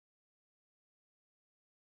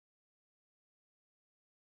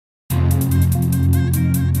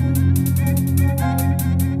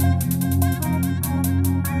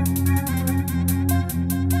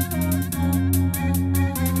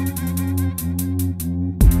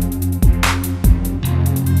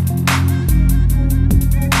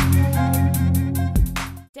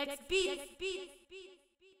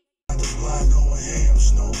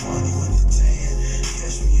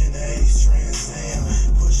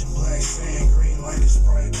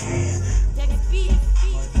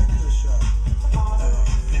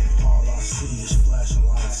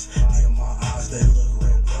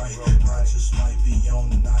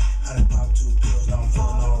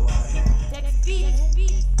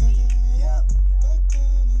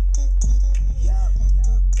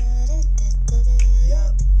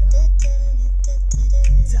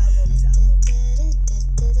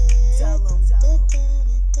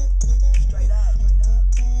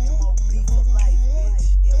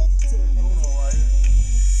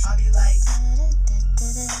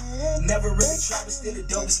Still the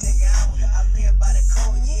dopest nigga out here. I live by the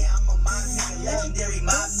code, yeah, I'm a mob nigga. Legendary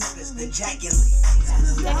mob niggas, the Jack and Lee.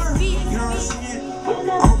 You know what I'm saying?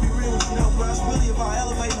 I'ma be real with you though, bro. It's really about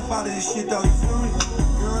elevating up out of this shit though, you feel me? You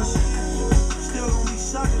know what I'm saying? Still gonna be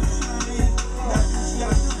sucking, you know what I mean? You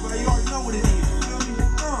gotta do, bro. You already know what it is, you feel me?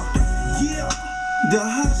 Yeah. The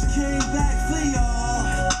hush came back for y'all.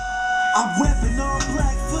 I'm weapon all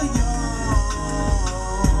black for y'all.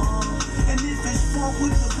 And if it's fun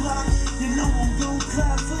with the block, you know I'm gon'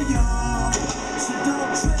 clap for y'all. So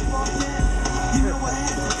don't trip on that. You know I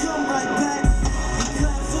had to come right back and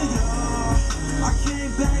clap for y'all. I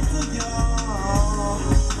came back for y'all.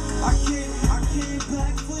 I came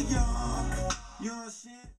back for y'all. You know what I'm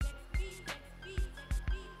saying?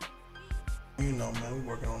 You know, man, we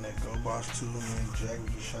working on that Go Boss 2. Me and Jack, we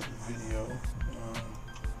just shot the video.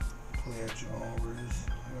 Play at your own risk.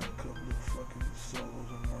 I got a couple of fucking solos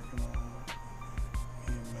I'm working on.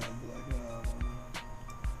 Me and Man Black album.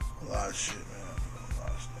 A lot of shit, man. A lot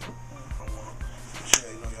of stuff. But yeah,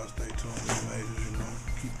 you know, y'all stay tuned with the Majors, you know.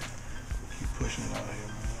 Keep pushing it out here,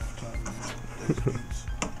 man. Dex Beats.